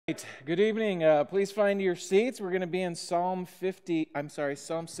Good evening. Please find your seats. We're going to be in Psalm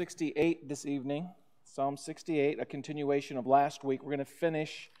 68 this evening. Psalm 68, a continuation of last week. We're going to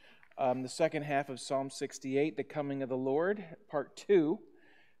finish the second half of Psalm 68, the coming of the Lord, part 2.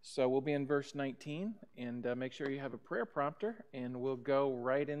 So we'll be in verse 19, and make sure you have a prayer prompter, and we'll go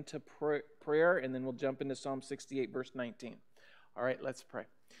right into prayer, and then we'll jump into Psalm 68, verse 19. All right, let's pray.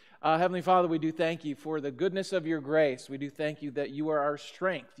 Heavenly Father, we do thank you for the goodness of your grace. We do thank you that you are our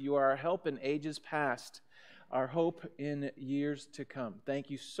strength. You are our help in ages past, our hope in years to come.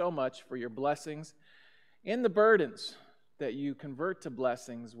 Thank you so much for your blessings and the burdens that you convert to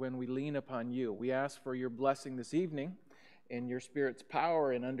blessings when we lean upon you. We ask for your blessing this evening and your Spirit's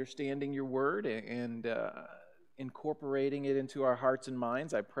power in understanding your word and incorporating it into our hearts and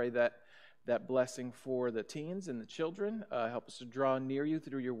minds. I pray that blessing for the teens and the children. Help us to draw near you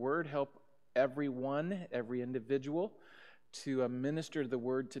through your word. Help everyone, every individual, to minister the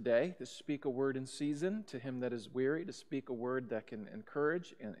word today, to speak a word in season to him that is weary, to speak a word that can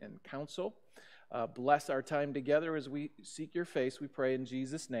encourage and counsel. Bless our time together as we seek your face, we pray in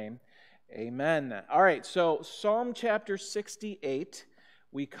Jesus' name. Amen. All right, so Psalm chapter 68,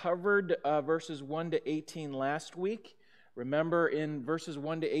 we covered verses 1 to 18 last week. Remember in verses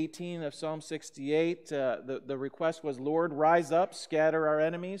 1 to 18 of Psalm 68, the request was, Lord, rise up, scatter our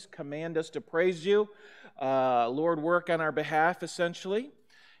enemies, command us to praise you. Lord, work on our behalf, essentially.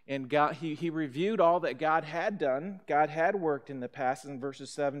 And God, he reviewed all that God had done. God had worked in the past in verses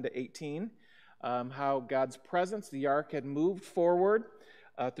 7 to 18, how God's presence, the ark, had moved forward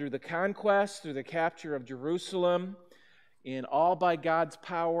through the conquest, through the capture of Jerusalem, and all by God's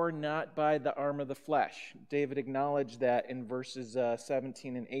power, not by the arm of the flesh. David acknowledged that in verses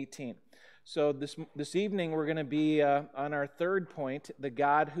 17 and 18. So this evening we're going to be on our third point, the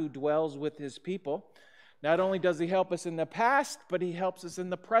God who dwells with his people. Not only does he help us in the past, but he helps us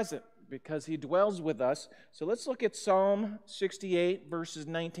in the present because he dwells with us. So let's look at Psalm 68, verses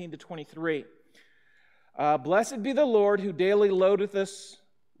 19 to 23. Blessed be the Lord who daily loadeth us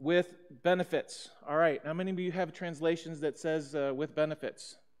with benefits. All right, how many of you have translations that says with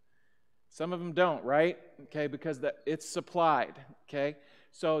benefits? Some of them don't, right? Okay, because it's supplied, okay?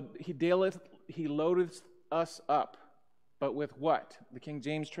 So he loadeth us up, but with what? The King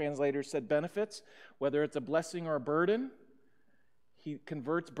James translators said benefits, whether it's a blessing or a burden. He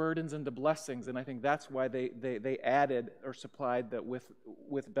converts burdens into blessings, and I think that's why they added or supplied that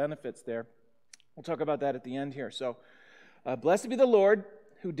with benefits there. We'll talk about that at the end here. So, blessed be the Lord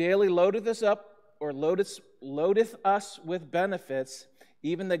who daily loadeth us up, or loadeth us with benefits,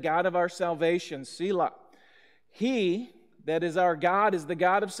 even the God of our salvation, Selah. He that is our God is the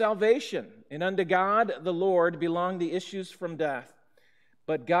God of salvation, and unto God the Lord belong the issues from death.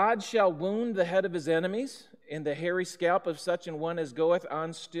 But God shall wound the head of his enemies, and the hairy scalp of such an one as goeth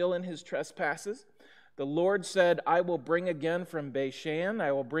on still in his trespasses. The Lord said, I will bring again from Bashan,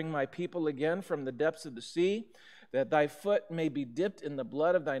 I will bring my people again from the depths of the sea, that thy foot may be dipped in the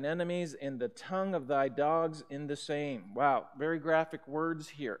blood of thine enemies, and the tongue of thy dogs in the same. Wow, very graphic words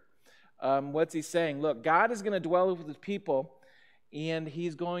here. What's he saying? Look, God is going to dwell with his people, and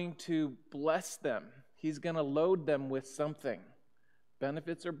he's going to bless them. He's going to load them with something,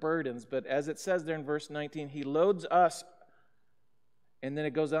 benefits or burdens. But as it says there in verse 19, he loads us, and then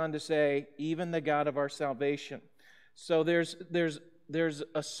it goes on to say, even the God of our salvation. So there's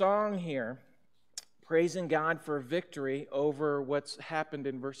a song here praising God for victory over what's happened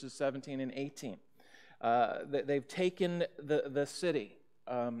in verses 17 and 18. They've taken the city.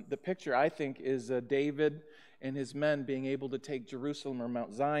 The picture, I think, is David and his men being able to take Jerusalem or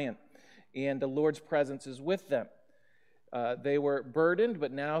Mount Zion, and the Lord's presence is with them. They were burdened,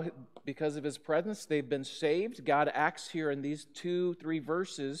 but now, because of his presence, they've been saved. God acts here in these 2-3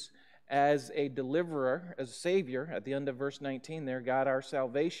 verses as a deliverer, as a savior. At the end of verse 19 there, God our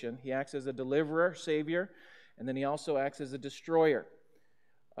salvation. He acts as a deliverer, savior, and then he also acts as a destroyer.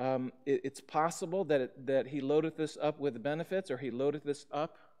 It's possible that he loadeth us up with benefits, or he loadeth us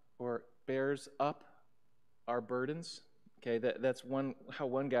up or bears up our burdens. Okay, that's how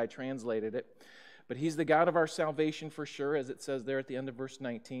one guy translated it. But he's the God of our salvation for sure, as it says there at the end of verse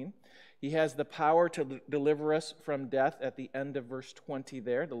 19. He has the power to deliver us from death at the end of verse 20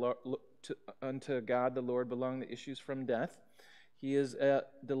 there. Unto God the Lord belong the issues from death. He is a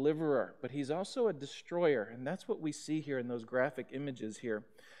deliverer, but he's also a destroyer. And that's what we see here in those graphic images here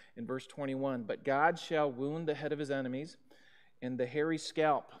in verse 21. But God shall wound the head of his enemies, and the hairy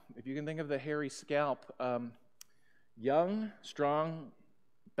scalp. If you can think of the hairy scalp, young, strong,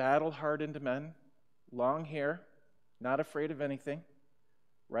 battle-hardened men, long hair, not afraid of anything,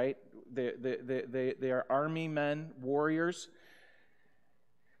 right? They are army men, warriors.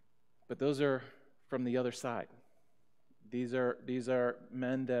 But those are from the other side. These are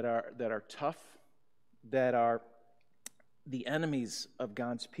men that are tough, that are the enemies of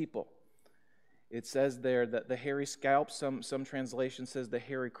God's people. It says there that the hairy scalps, some translation says the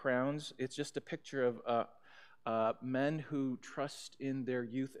hairy crowns. It's just a picture of men who trust in their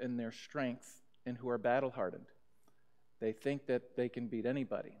youth and their strength and who are battle-hardened. They think that they can beat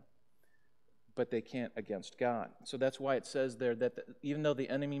anybody, but they can't against God. So that's why it says there that even though the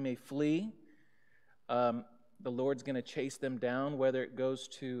enemy may flee, the Lord's going to chase them down, whether it goes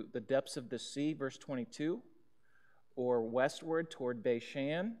to the depths of the sea, verse 22, or westward toward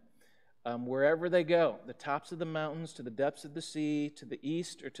Bashan. Wherever they go, the tops of the mountains, to the depths of the sea, to the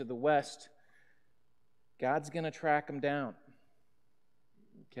east or to the west, God's going to track them down.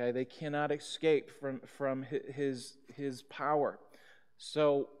 Okay, they cannot escape from his power.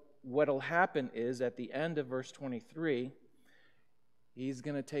 So what'll happen is at the end of verse 23, he's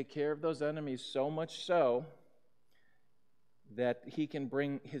going to take care of those enemies so much so that he can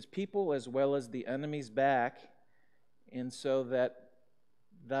bring his people as well as the enemies back, and so that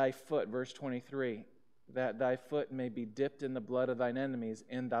thy foot, verse 23, that thy foot may be dipped in the blood of thine enemies,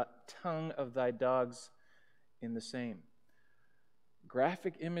 and the tongue of thy dogs in the same.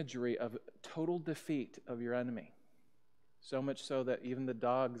 Graphic imagery of total defeat of your enemy. So much so that even the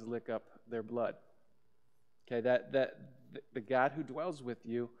dogs lick up their blood. Okay, that the God who dwells with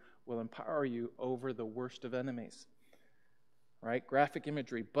you will empower you over the worst of enemies. Right? Graphic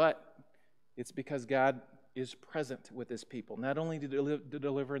imagery. But it's because God is present with his people. Not only to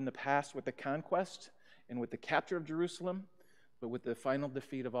deliver in the past with the conquest and with the capture of Jerusalem, but with the final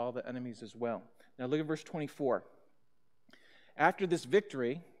defeat of all the enemies as well. Now look at verse 24. After this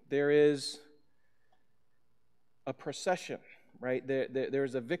victory, there is a procession, right? There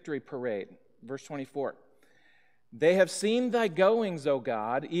is a victory parade. Verse 24. They have seen thy goings, O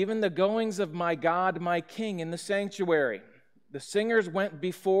God, even the goings of my God, my King, in the sanctuary. The singers went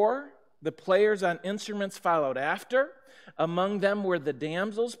before, the players on instruments followed after. Among them were the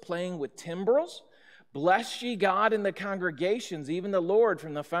damsels playing with timbrels. Bless ye God in the congregations, even the Lord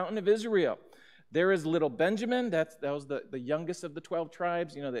from the fountain of Israel. There is little Benjamin, that was the youngest of the 12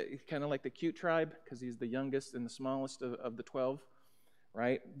 tribes, kind of like the cute tribe, because he's the youngest and the smallest of the 12,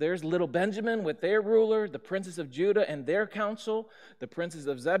 right? There's little Benjamin with their ruler, the princes of Judah and their council, the princes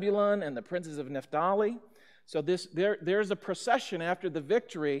of Zebulun and the princes of Naphtali. So there's a procession after the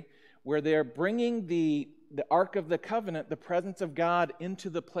victory where they're bringing the Ark of the Covenant, the presence of God, into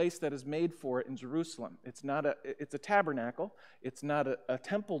the place that is made for it in Jerusalem. It's a tabernacle. It's not a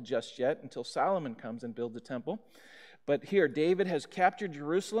temple just yet until Solomon comes and builds a temple. But here, David has captured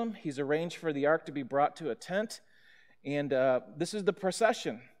Jerusalem. He's arranged for the Ark to be brought to a tent. And this is the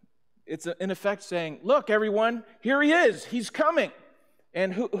procession. It's in effect saying, look, everyone, here he is. He's coming.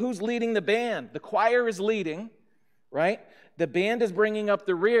 And who's leading the band? The choir is leading, right? The band is bringing up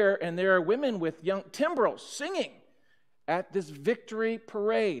the rear, and there are women with young timbrels singing at this victory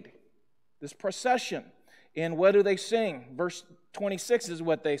parade, this procession. And what do they sing? Verse 26 is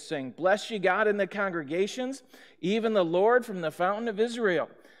what they sing. Bless ye God in the congregations, even the Lord from the fountain of Israel.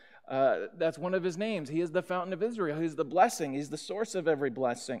 That's one of his names. He is the fountain of Israel. He's the blessing. He's the source of every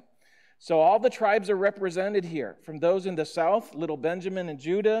blessing. So all the tribes are represented here, from those in the south, little Benjamin and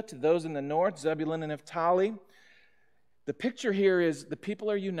Judah, to those in the north, Zebulun and Naphtali. The picture here is the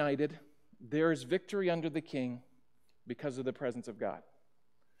people are united. There is victory under the king because of the presence of God.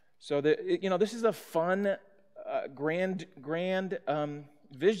 So this is a fun, grand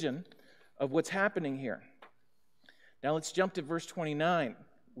vision of what's happening here. Now let's jump to verse 29,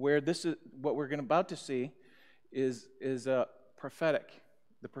 where this is what we're about to see is prophetic,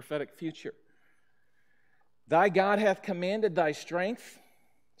 the prophetic future. Thy God hath commanded thy strength.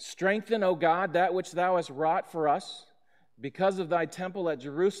 Strengthen, O God, that which thou hast wrought for us. Because of thy temple at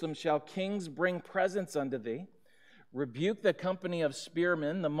Jerusalem shall kings bring presents unto thee. Rebuke the company of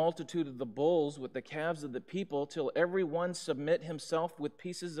spearmen, the multitude of the bulls with the calves of the people, till every one submit himself with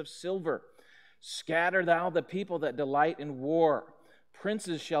pieces of silver. Scatter thou the people that delight in war.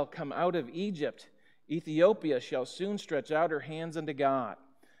 Princes shall come out of Egypt. Ethiopia shall soon stretch out her hands unto God.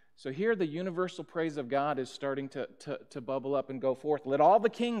 So here the universal praise of God is starting to bubble up and go forth. Let all the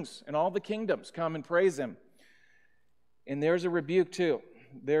kings and all the kingdoms come and praise him. And there's a rebuke too.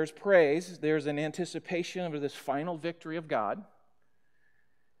 There's praise. There's an anticipation of this final victory of God.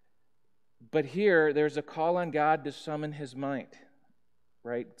 But here there's a call on God to summon his might,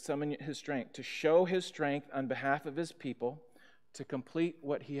 right? Summon his strength, to show his strength on behalf of his people, to complete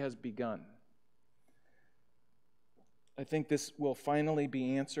what he has begun. I think this will finally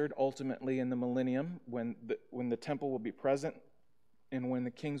be answered ultimately in the millennium when the temple will be present And when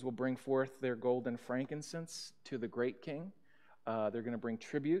the kings will bring forth their gold and frankincense to the great king, they're going to bring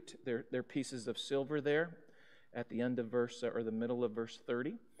tribute, their pieces of silver there at the end of verse, or the middle of verse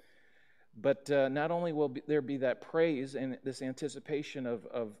 30. But not only will there be that praise and this anticipation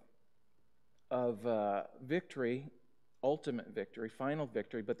of victory, ultimate victory, final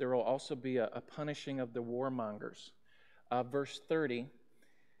victory, but there will also be a punishing of the warmongers. Verse 30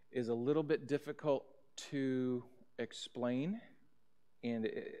 is a little bit difficult to explain, and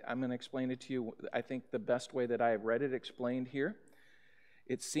I'm going to explain it to you, I think, the best way that I have read it explained here.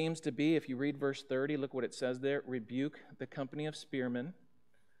 It seems to be, if you read verse 30, look what it says there: rebuke the company of spearmen,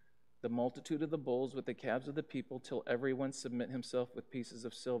 the multitude of the bulls with the calves of the people, till everyone submit himself with pieces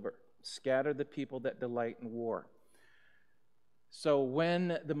of silver. Scatter the people that delight in war. So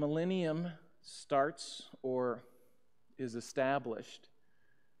when the millennium starts or is established,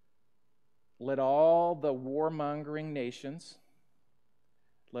 let all the warmongering nations,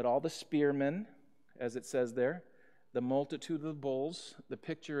 let all the spearmen, as it says there, the multitude of the bulls, the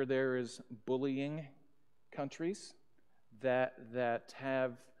picture there is bullying countries that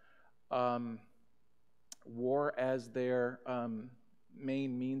have war as their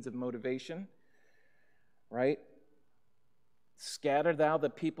main means of motivation, right? Scatter thou the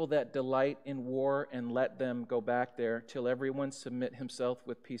people that delight in war, and let them go back there till everyone submit himself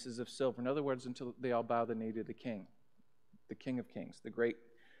with pieces of silver. In other words, until they all bow the knee to the King of Kings,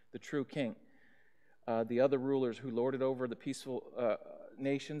 the true King. The other rulers who lorded over the peaceful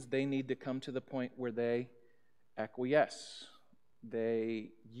nations, they need to come to the point where they acquiesce. They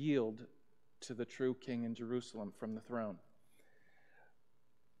yield to the true King in Jerusalem from the throne.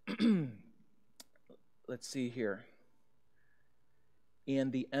 Let's see here.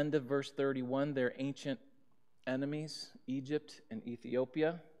 In the end of verse 31, their ancient enemies, Egypt and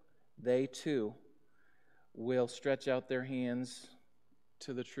Ethiopia, they too will stretch out their hands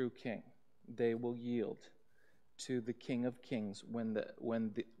to the true King. They will yield to the King of Kings when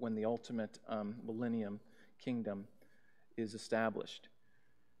the ultimate millennium kingdom is established.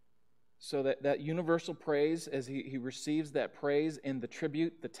 So that universal praise, as he receives that praise in the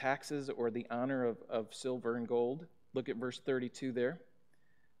tribute, the taxes, or the honor of silver and gold. Look at verse 32 there.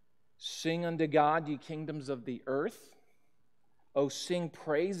 Sing unto God, ye kingdoms of the earth. O sing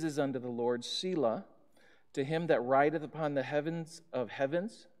praises unto the Lord, Selah, to him that rideth upon the heavens of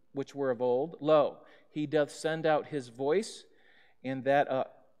heavens, which were of old. Lo, he doth send out his voice, and that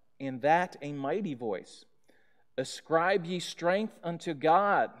a mighty voice. Ascribe ye strength unto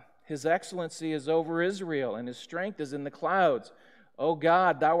God. His excellency is over Israel, and his strength is in the clouds. O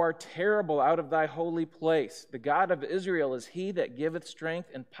God, thou art terrible out of thy holy place. The God of Israel is he that giveth strength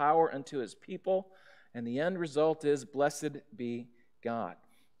and power unto his people. And the end result is, blessed be God.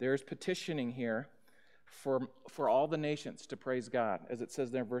 There's petitioning here for all the nations to praise God, as it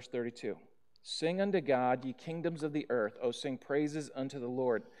says there in verse 32. Sing unto God, ye kingdoms of the earth. O sing praises unto the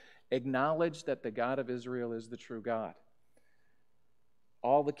Lord. Acknowledge that the God of Israel is the true God.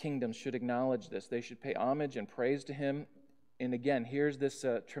 All the kingdoms should acknowledge this. They should pay homage and praise to him. And again, here's this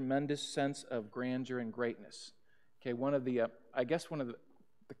tremendous sense of grandeur and greatness. Okay, one of the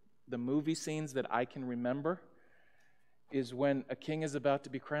movie scenes that I can remember is when a king is about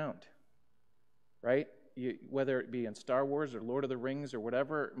to be crowned, right? Whether it be in Star Wars or Lord of the Rings or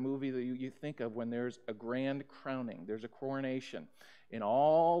whatever movie that you think of, when there's a grand crowning, there's a coronation, and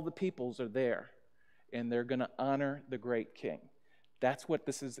all the peoples are there, and they're going to honor the great king. That's what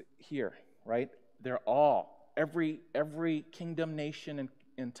this is here, right? They're all, every kingdom, nation,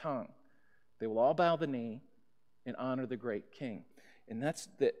 and tongue, they will all bow the knee and honor the great king. And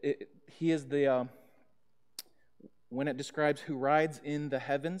he is when it describes who rides in the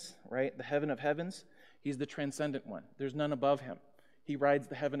heavens, right? The heaven of heavens, he's the transcendent one. There's none above him. He rides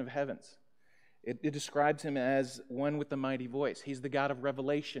the heaven of heavens. It describes him as one with the mighty voice. He's the God of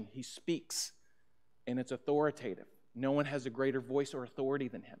revelation. He speaks, and it's authoritative. No one has a greater voice or authority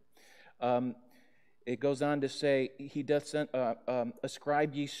than him. It goes on to say, he doth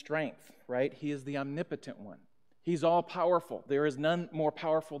ascribe ye strength, right? He is the omnipotent one. He's all-powerful. There is none more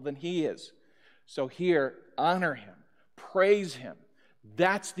powerful than he is. So here, honor him, praise him.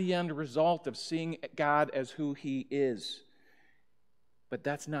 That's the end result of seeing God as who he is. But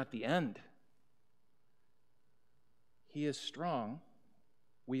that's not the end. He is strong.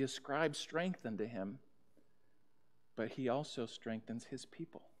 We ascribe strength unto him, but he also strengthens his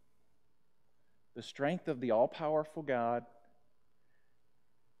people. The strength of the all-powerful God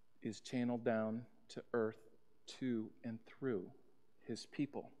is channeled down to earth, to and through his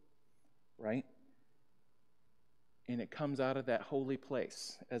people, right? And it comes out of that holy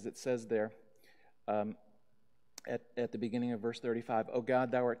place, as it says there. at the beginning of verse 35, O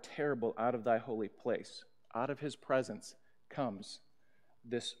God, thou art terrible out of thy holy place. Out of his presence comes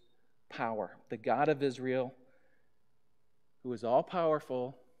this power. The God of Israel, who is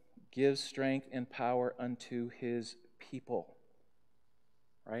all-powerful, gives strength and power unto his people.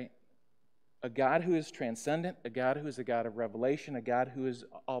 Right? A God who is transcendent, a God who is a God of revelation, a God who is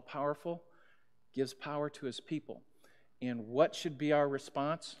all-powerful, gives power to his people. And what should be our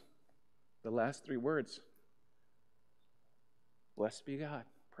response? The last three words. Blessed be God.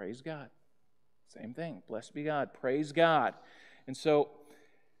 Praise God. Same thing. Blessed be God. Praise God. And so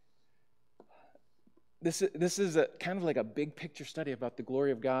this is a kind of like a big picture study about the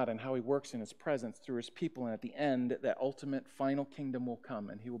glory of God and how he works in his presence through his people. And at the end, that ultimate final kingdom will come,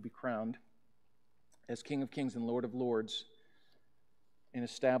 and he will be crowned as King of Kings and Lord of Lords and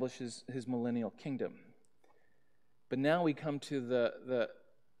establishes his millennial kingdom. But now we come to the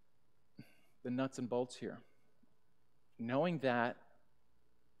nuts and bolts here. Knowing that,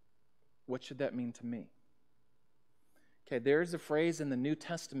 what should that mean to me? Okay, there's a phrase in the New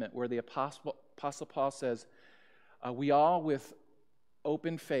Testament where the Apostle Paul says, we all with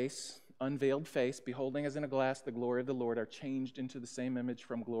open face, unveiled face, beholding as in a glass the glory of the Lord, are changed into the same image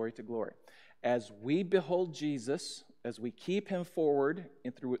from glory to glory. As we behold Jesus, as we keep him forward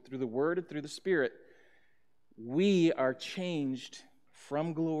and through the Word and through the Spirit, we are changed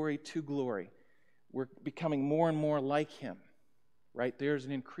from glory to glory. We're becoming more and more like him, right? There's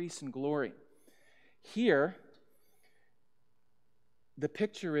an increase in glory. Here, the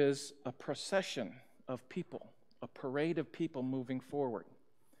picture is a procession of people, a parade of people moving forward.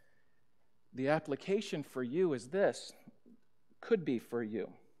 The application for you is this, could be for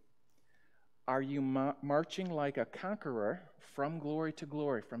you. Are you marching like a conqueror from glory to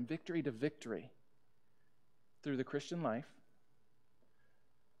glory, from victory to victory through the Christian life?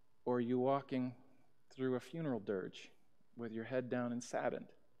 Or are you walking through a funeral dirge with your head down and saddened?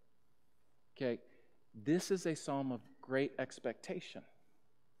 Okay, this is a psalm of great expectation.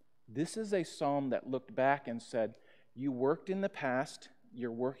 This is a psalm that looked back and said, you worked in the past,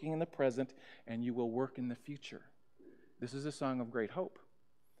 you're working in the present, and you will work in the future. This is a song of great hope.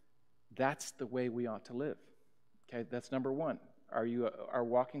 That's the way we ought to live. Okay, that's number one. Are you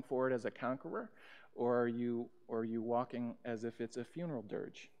walking forward as a conqueror, or are you walking as if it's a funeral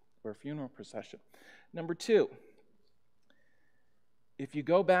dirge or a funeral procession? Number two, if you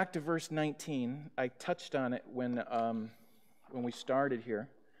go back to verse 19, I touched on it when we started here.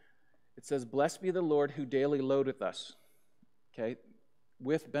 It says, "Blessed be the Lord who daily loadeth us." Okay,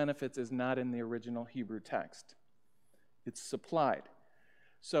 with benefits is not in the original Hebrew text. It's supplied.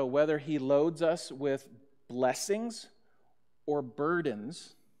 So whether he loads us with blessings or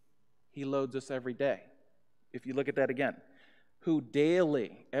burdens, he loads us every day. If you look at that again, who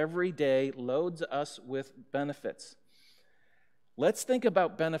daily, every day, loads us with benefits. Let's think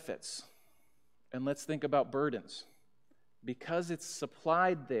about benefits, and let's think about burdens. Because it's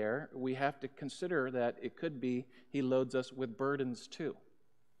supplied there, we have to consider that it could be he loads us with burdens too.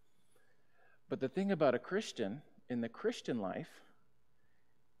 But the thing about a Christian, in the Christian life,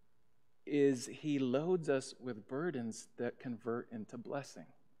 is he loads us with burdens that convert into blessing.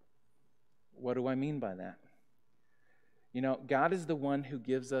 What do I mean by that? You know, God is the one who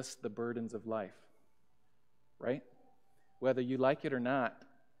gives us the burdens of life, right? Whether you like it or not,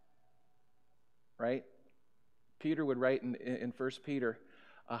 right? Peter would write in 1 Peter,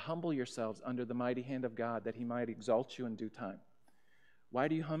 humble yourselves under the mighty hand of God that he might exalt you in due time. Why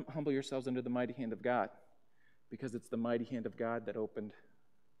do you humble yourselves under the mighty hand of God? Because it's the mighty hand of God that opened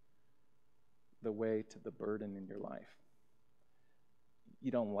the way to the burden in your life.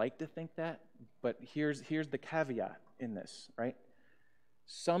 You don't like to think that, but here's the caveat in this, right?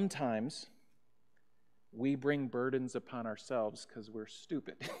 Sometimes we bring burdens upon ourselves because we're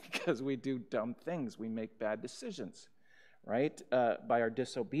stupid, because we do dumb things. We make bad decisions, right? By our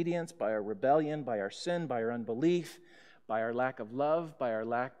disobedience, by our rebellion, by our sin, by our unbelief, by our lack of love, by our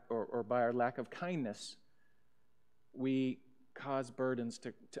lack by our lack of kindness, we cause burdens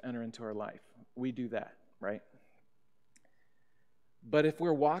to enter into our life. We do that, right? But if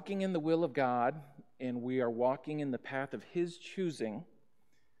we're walking in the will of God and we are walking in the path of his choosing,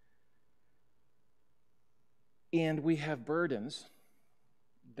 and we have burdens,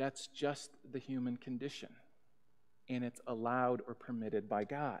 that's just the human condition. And it's allowed or permitted by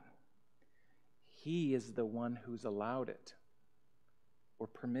God. He is the one who's allowed it or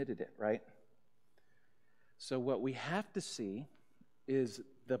permitted it, right? So what we have to see is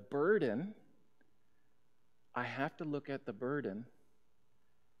the burden. I have to look at the burden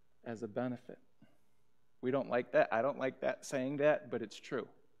as a benefit. We don't like that. I don't like that saying that, but it's true,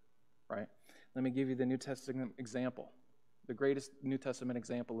 right? Let me give you the New Testament example. The greatest New Testament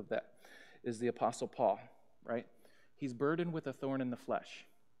example of that is the Apostle Paul, right? He's burdened with a thorn in the flesh.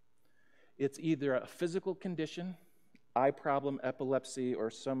 It's either a physical condition, eye problem, epilepsy, or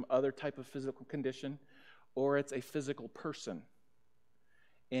some other type of physical condition, or it's a physical person.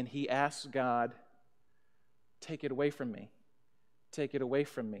 And he asks God, take it away from me. Take it away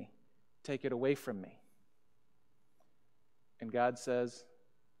from me. Take it away from me. And God says,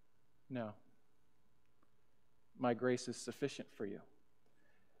 no. My grace is sufficient for you.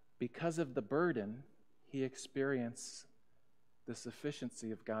 Because of the burden, he experienced the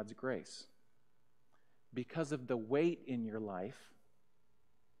sufficiency of God's grace. Because of the weight in your life,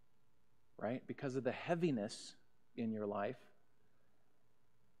 right? Because of the heaviness in your life,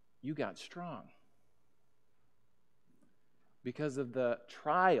 you got strong. Because of the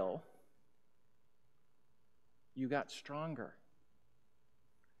trial, you got stronger.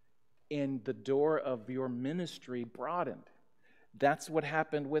 And the door of your ministry broadened. That's what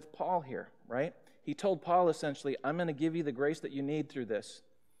happened with Paul here, right? He told Paul essentially, I'm going to give you the grace that you need through this.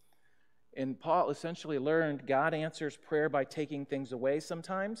 And Paul essentially learned God answers prayer by taking things away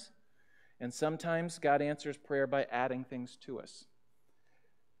sometimes, and sometimes God answers prayer by adding things to us.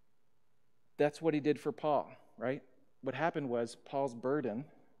 That's what he did for Paul, right? What happened was Paul's burden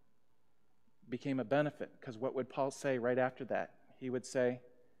became a benefit, because what would Paul say right after that? He would say,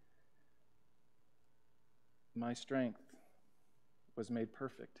 my strength was made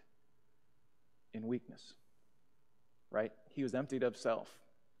perfect in weakness, right? He was emptied of self,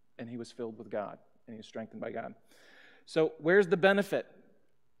 and he was filled with God, and he was strengthened by God. So where's the benefit?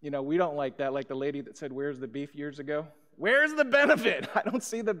 You know, we don't like that, like the lady that said, where's the beef years ago? Where's the benefit? I don't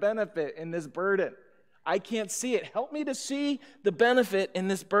see the benefit in this burden. I can't see it. Help me to see the benefit in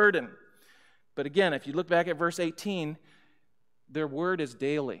this burden. But again, if you look back at verse 18, their word is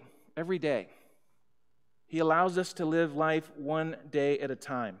daily, every day. He allows us to live life one day at a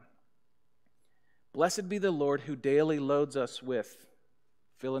time. Blessed be the Lord who daily loads us with,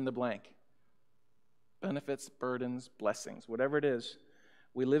 fill in the blank, benefits, burdens, blessings, whatever it is.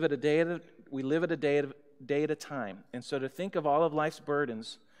 We live at a day at a time. And so to think of all of life's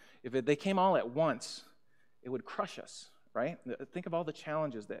burdens, if they came all at once, it would crush us, right? Think of all the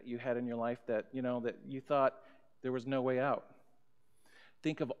challenges that you had in your life that you thought there was no way out.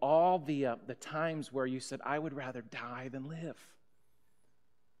 Think of all the times where you said, I would rather die than live,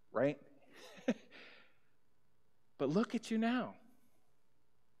 right? But look at you now.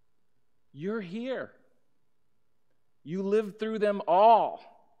 You're here. You lived through them all,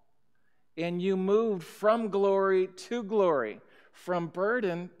 and you moved from glory to glory, from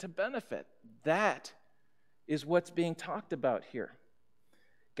burden to benefit. That is what's being talked about here.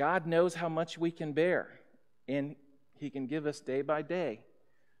 God knows how much we can bear, and he can give us day by day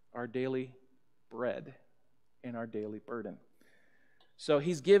our daily bread and our daily burden. So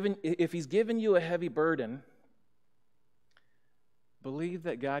if he's given you a heavy burden, believe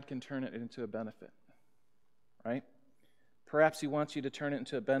that God can turn it into a benefit, right? Perhaps he wants you to turn it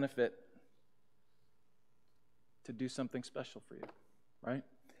into a benefit to do something special for you, right?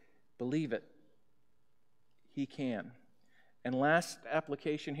 Believe it. He can. And last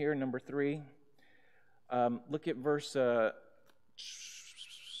application here, number 3. Look at verse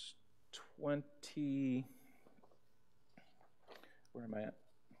 20. Where am I at?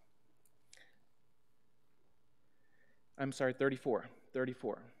 I'm sorry, 34.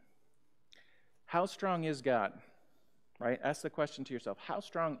 34. How strong is God? Right? Ask the question to yourself. How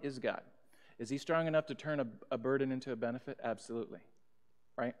strong is God? Is he strong enough to turn a burden into a benefit? Absolutely.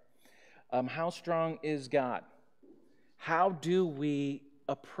 Right? How strong is God? How do we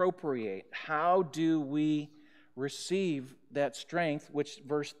appropriate? How do we receive that strength, which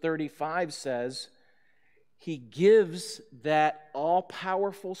verse 35 says, he gives that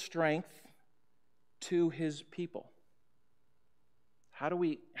all-powerful strength to his people. How do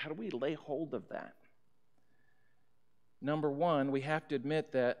we lay hold of that? Number one, we have to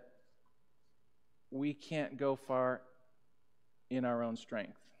admit that we can't go far in our own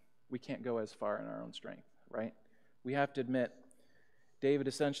strength. We can't go as far in our own strength, right? We have to admit, David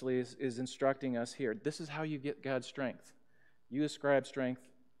essentially is instructing us here. This is how you get God's strength. You ascribe strength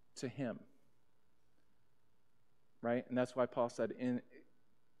to him, right? And that's why Paul said,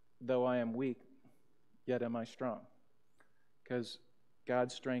 though I am weak, yet am I strong. Because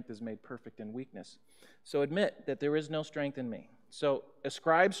God's strength is made perfect in weakness. So admit that there is no strength in me. So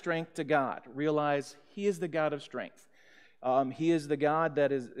ascribe strength to God. Realize he is the God of strength. He is the God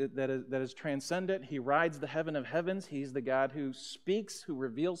that is transcendent. He rides the heaven of heavens. He's the God who speaks, who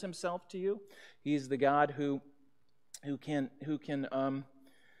reveals himself to you. He's the God who can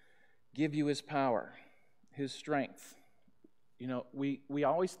give you his power, his strength. You know, we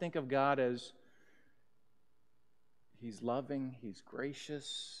always think of God as he's loving, he's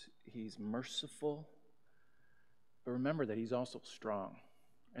gracious, he's merciful. But remember that he's also strong,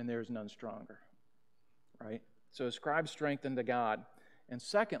 and there is none stronger, right? So ascribe strength unto God. And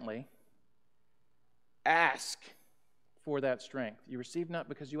secondly, ask for that strength. You receive not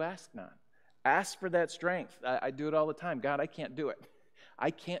because you ask not. Ask for that strength. I do it all the time. God, I can't do it. I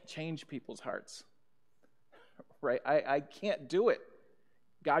can't change people's hearts, right? I can't do it.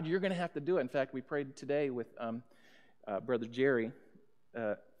 God, you're going to have to do it. In fact, we prayed today with Brother Jerry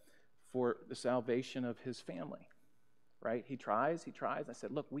for the salvation of his family, right? He tries. I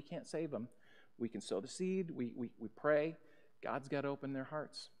said, look, we can't save him. We can sow the seed. We pray. God's got to open their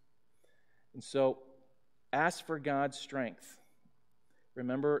hearts. And so ask for God's strength.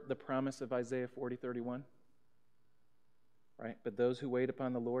 Remember the promise of Isaiah 40:31? Right? But those who wait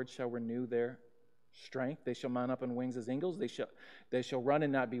upon the Lord shall renew their strength. They shall mount up on wings as eagles. They shall run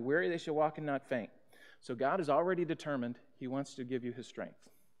and not be weary. They shall walk and not faint. So God has already determined he wants to give you his strength.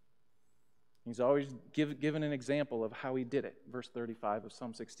 He's always given an example of how he did it. Verse 35 of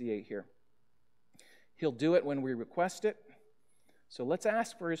Psalm 68 here. He'll do it when we request it. So let's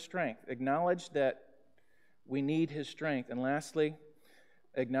ask for his strength. Acknowledge that we need his strength. And lastly,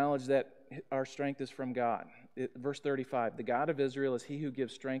 acknowledge that our strength is from God. Verse 35, the God of Israel is he who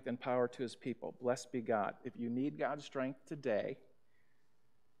gives strength and power to his people. Blessed be God. If you need God's strength today,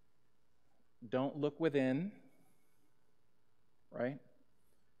 don't look within, right?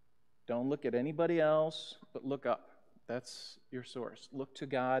 Don't look at anybody else, but look up. That's your source. Look to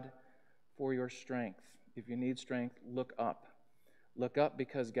God for your strength. If you need strength, look up. Look up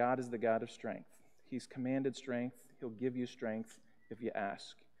because God is the God of strength. He's commanded strength. He'll give you strength if you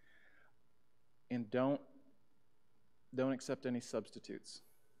ask. And don't accept any substitutes,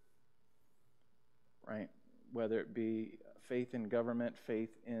 right? Whether it be faith in government,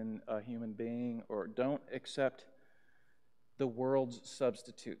 faith in a human being, or don't accept the world's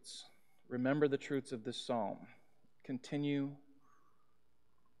substitutes. Remember the truths of this psalm. Continue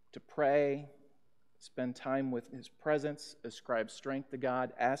to pray, spend time with his presence, ascribe strength to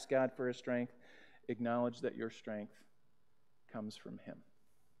God, ask God for his strength, acknowledge that your strength comes from him.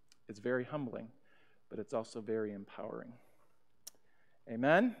 It's very humbling, but it's also very empowering.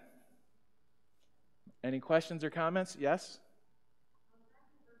 Amen? Any questions or comments? Yes?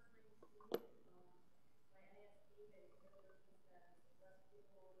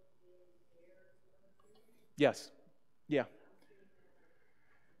 Yes. Yeah.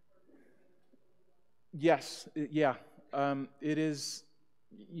 Yes. Yeah. It is,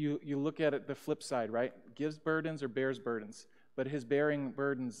 you look at it the flip side, right? Gives burdens or bears burdens. But his bearing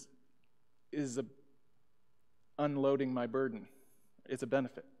burdens is unloading my burden. It's a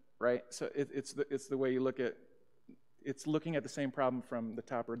benefit, right? So it's the way you look at, it's looking at the same problem from the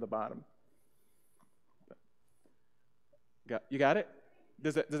top or the bottom. You got it?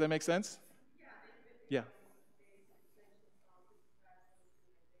 Does that make sense? Yeah.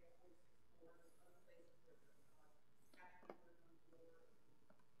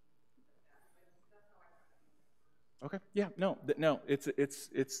 Okay. Yeah. No.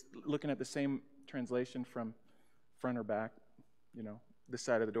 It's looking at the same translation from front or back. You know, this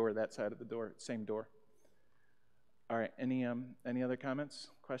side of the door, that side of the door, same door. All right. Any other comments,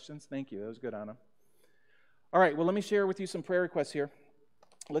 questions? Thank you. That was good, Anna. All right. Well, let me share with you some prayer requests here.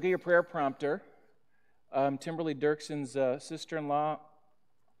 Look at your prayer prompter. Timberly Dirkson's sister-in-law,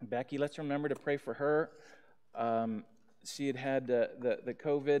 Becky. Let's remember to pray for her. She had the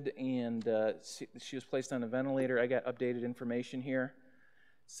COVID, and she was placed on a ventilator. I got updated information here.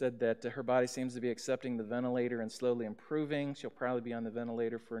 Said that her body seems to be accepting the ventilator and slowly improving. She'll probably be on the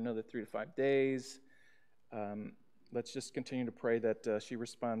ventilator for another 3 to 5 days. Let's just continue to pray that she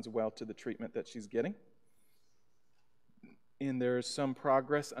responds well to the treatment that she's getting. And there's some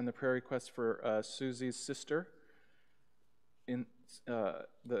progress on the prayer request for Susie's sister. In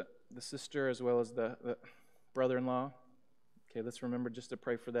the sister as well as the brother-in-law. Okay, let's remember just to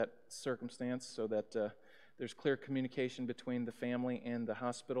pray for that circumstance so that there's clear communication between the family and the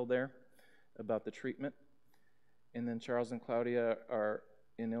hospital there about the treatment. And then Charles and Claudia are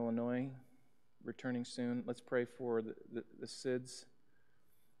in Illinois, returning soon. Let's pray for the Sids,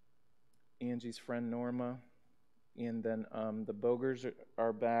 Angie's friend Norma, and then the Bogers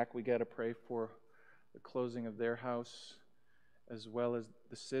are back. We got to pray for the closing of their house as well as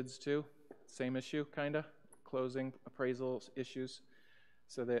the Sids too. Same issue, kind of. Closing, appraisal issues.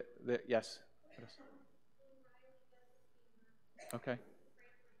 So that yes. Okay.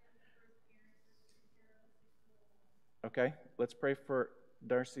 Okay. Let's pray for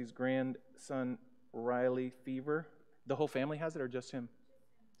Darcy's grandson, Riley, fever. The whole family has it, or just him?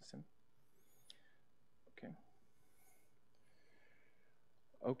 Just him. Okay.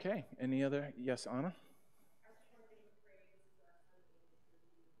 Okay. Any other? Yes, Anna?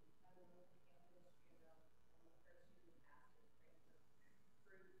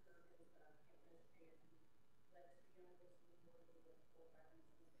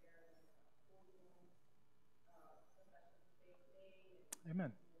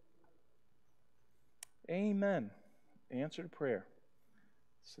 Amen. Amen. Answered prayer.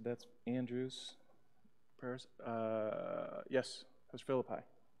 So that's Andrew's prayers. Yes, that's Philippi.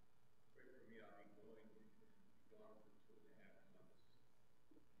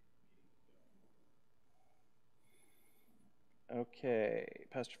 Okay,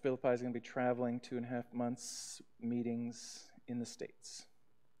 Pastor Philippi is going to be traveling 2.5 months, meetings in the States.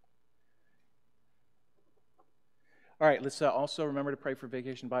 All right, let's also remember to pray for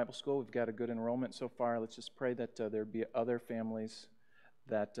Vacation Bible School. We've got a good enrollment so far. Let's just pray that there be other families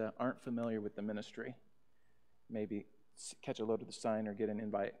that aren't familiar with the ministry. Maybe catch a load of the sign or get an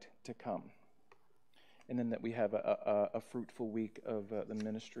invite to come. And then that we have a fruitful week of the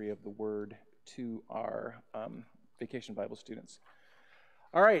ministry of the Word to our Vacation Bible students.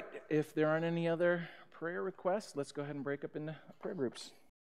 All right, if there aren't any other prayer requests, let's go ahead and break up into prayer groups.